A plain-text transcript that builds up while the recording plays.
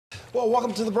Well,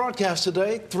 welcome to the broadcast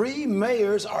today. 3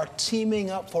 mayors are teaming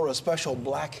up for a special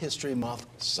Black History Month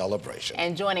celebration.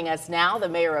 And joining us now, the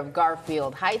mayor of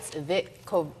Garfield Heights, Vic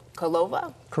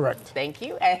Collova. Correct. Thank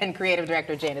you. And creative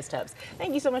director Janice.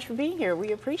 Thank you so much for being here.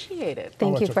 We appreciate it.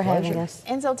 Thank you for having us.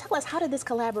 And so tell us, how did this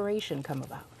collaboration come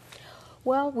about?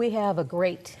 Well, we have a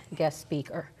great guest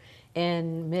speaker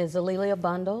in Ms. Alelia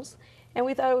Bundles, and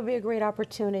we thought it would be a great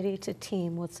opportunity to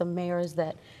team with some mayors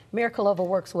that Mayor Collova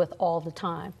works with all the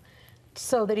time,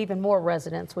 so that even more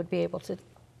residents would be able to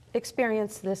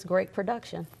experience this great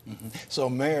production. So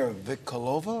Mayor Vic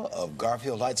Collova of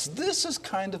Garfield Heights, this is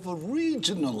kind of a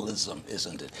regionalism,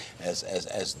 isn't it?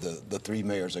 As the 3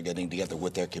 mayors are getting together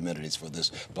with their communities for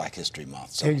this Black History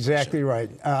Month celebration. Exactly right.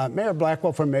 Mayor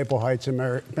Blackwell from Maple Heights and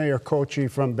Mayor Kochi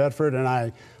from Bedford and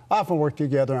I often work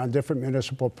together on different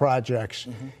municipal projects.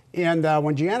 And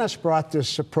when Janice brought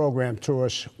this program to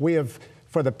us, we have,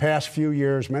 for the past few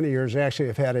years, many years actually,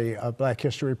 have had a Black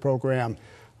History program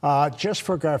just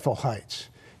for Garfield Heights.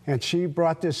 And she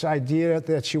brought this idea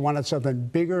that she wanted something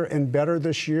bigger and better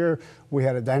this year. We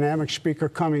had a dynamic speaker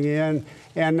coming in,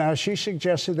 and she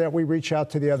suggested that we reach out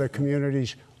to the other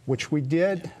communities, which we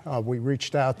did. We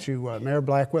reached out to Mayor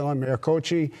Blackwell and Mayor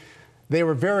Kochi. They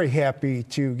were very happy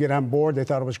to get on board. They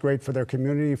thought it was great for their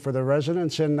community, for their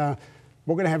residents, and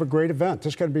we're going to have a great event.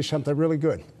 This is going to be something really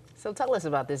good. So tell us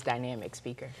about this dynamic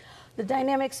speaker. The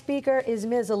dynamic speaker is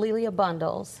Ms. Alelia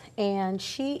Bundles, and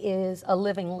she is a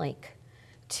living link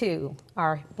to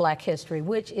our Black history,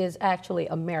 which is actually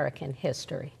American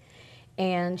history.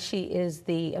 And she is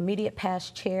the immediate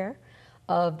past chair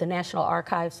of the National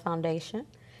Archives Foundation.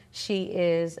 She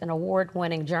is an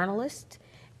award-winning journalist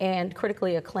and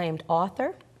critically acclaimed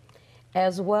author,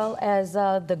 as well as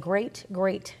the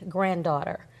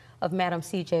great-great-granddaughter of Madam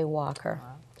C.J. Walker,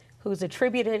 who's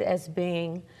attributed as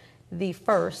being the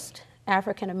first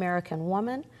African-American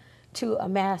woman to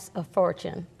amass a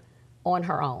fortune on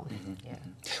her own.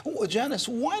 Well, Janice,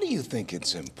 why do you think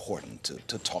it's important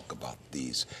to talk about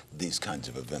these kinds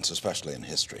of events, especially in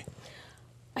history?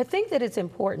 I think that it's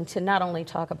important to not only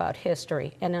talk about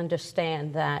history and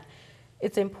understand that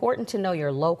it's important to know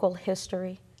your local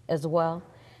history as well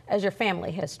as your family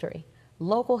history.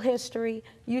 Local history,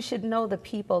 you should know the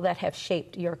people that have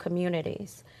shaped your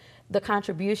communities, the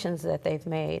contributions that they've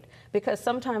made, because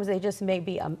sometimes they just may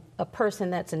be a person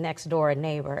that's a next door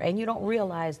neighbor, and you don't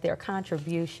realize their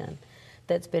contribution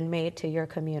that's been made to your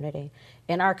community.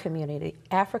 In our community,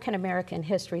 African American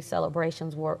history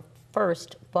celebrations were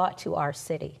first brought to our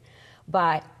city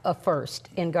by a first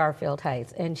in Garfield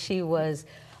Heights, and she was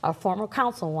a former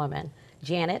councilwoman,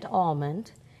 Janet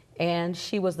Almond, and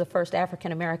she was the first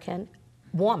African American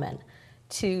woman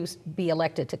to be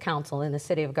elected to council in the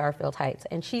city of Garfield Heights.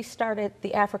 And she started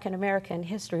the African American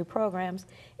history programs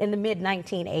in the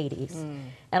mid-1980s.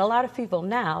 And a lot of people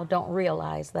now don't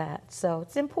realize that. So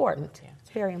it's important. It's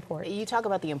very important. You talk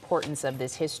about the importance of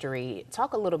this history.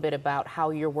 Talk a little bit about how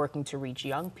you're working to reach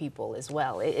young people as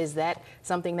well. Is that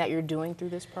something that you're doing through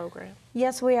this program?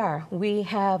 Yes, we are. We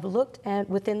have looked at,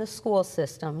 within the school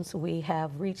systems, we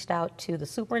have reached out to the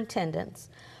superintendents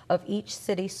of each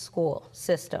city school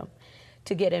system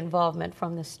to get involvement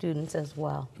from the students as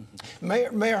well.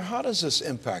 Mayor, how does this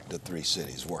impact the 3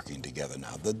 cities working together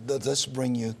now? Does this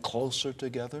bring you closer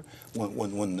together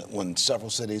when several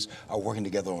cities are working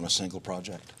together on a single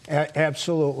project?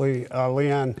 Absolutely,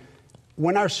 Leon.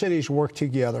 When our cities work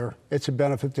together, it's a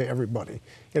benefit to everybody.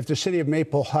 If the city of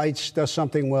Maple Heights does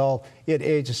something well, it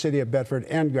aids the city of Bedford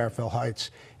and Garfield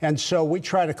Heights. And so we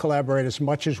try to collaborate as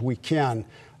much as we can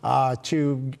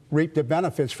to reap the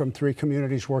benefits from 3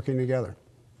 communities working together.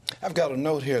 I've got a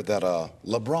note here that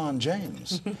LeBron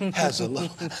James has a little...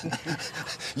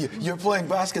 You're playing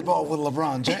basketball with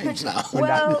LeBron James now.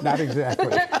 Well, not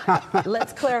exactly.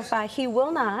 Let's clarify, he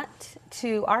will not,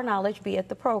 to our knowledge, be at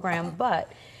the program,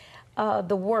 but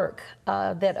the work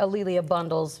that Alelia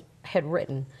Bundles had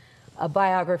written, a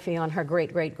biography on her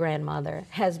great-great-grandmother,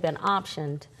 has been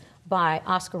optioned by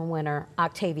Oscar winner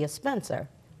Octavia Spencer,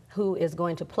 who is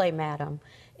going to play Madam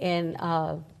in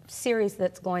a series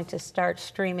that's going to start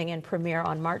streaming and premiere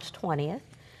on March 20th.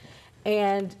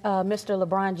 And Mr.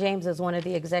 LeBron James is one of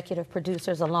the executive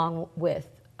producers along with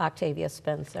Octavia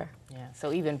Spencer. Yeah,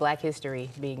 so even Black history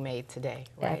being made today,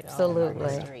 right?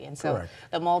 Absolutely. And so Correct.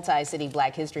 the multi-city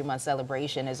Black History Month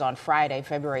celebration is on Friday,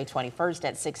 February 21st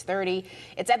at 6:30.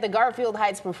 It's at the Garfield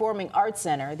Heights Performing Arts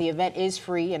Center. The event is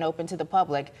free and open to the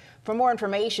public. For more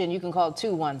information, you can call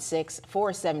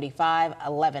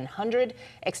 216-475-1100,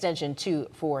 extension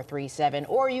 2437,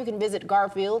 or you can visit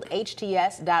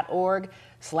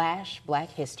garfieldhts.org/Black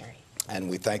History. And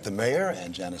we thank the mayor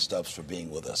and Janice Stubbs for being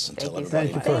with us. And tell Thank you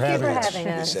everybody so much. Thank you for Thank you for having us. having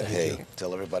we us. said hey.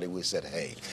 Tell everybody we said hey.